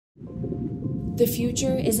The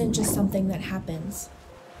future isn't just something that happens,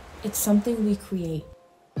 it's something we create.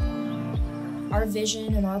 Our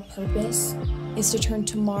vision and our purpose is to turn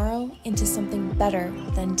tomorrow into something better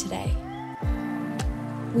than today.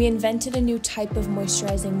 We invented a new type of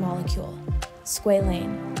moisturizing molecule,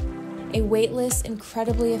 squalane, a weightless,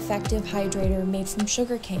 incredibly effective hydrator made from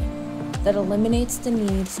sugarcane that eliminates the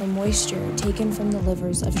need for moisture taken from the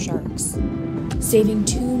livers of sharks, saving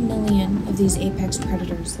 2 million of these apex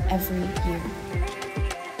predators every year.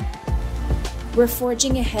 We're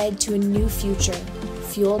forging ahead to a new future,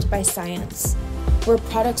 fueled by science, where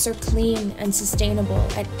products are clean and sustainable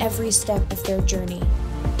at every step of their journey,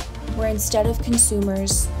 where instead of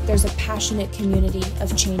consumers, there's a passionate community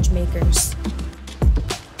of change makers.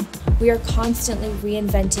 We are constantly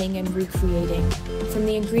reinventing and recreating, from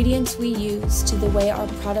the ingredients we use to the way our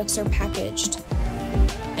products are packaged,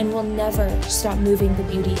 and we'll never stop moving the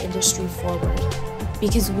beauty industry forward,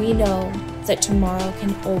 because we know that tomorrow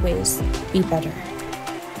can always be better.